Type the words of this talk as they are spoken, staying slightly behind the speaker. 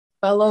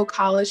fellow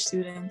college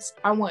students,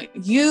 I want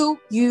you,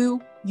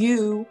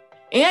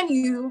 and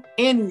you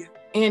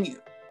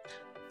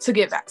to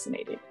get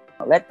vaccinated.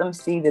 Let them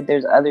see that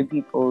there's other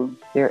people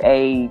their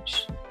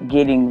age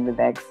getting the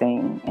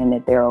vaccine and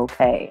that they're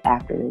okay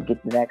after they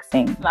get the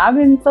vaccine. I've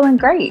been feeling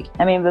great.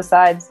 I mean,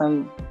 besides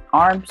some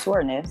arm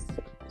soreness,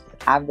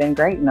 I've been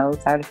great. No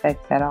side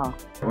effects at all.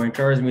 What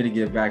encouraged me to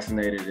get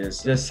vaccinated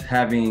is just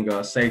having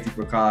safety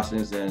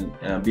precautions and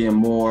being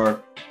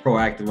more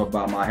proactive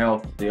about my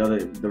health.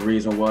 The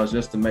reason was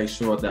just to make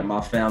sure that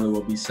my family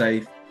will be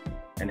safe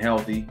and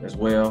healthy as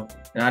well.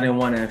 And I didn't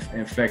want to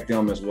infect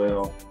them as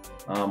well.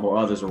 Or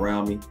others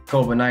around me.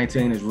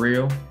 COVID-19 is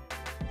real.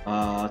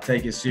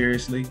 Take it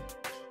seriously.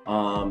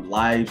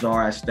 Lives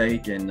are at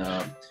stake, and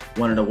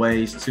one of the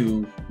ways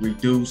to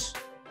reduce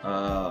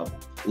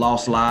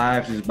lost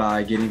lives is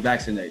by getting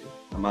vaccinated.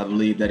 I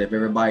believe that if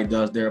everybody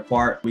does their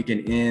part, we can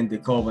end the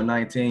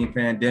COVID-19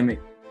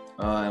 pandemic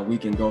and we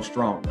can go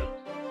stronger.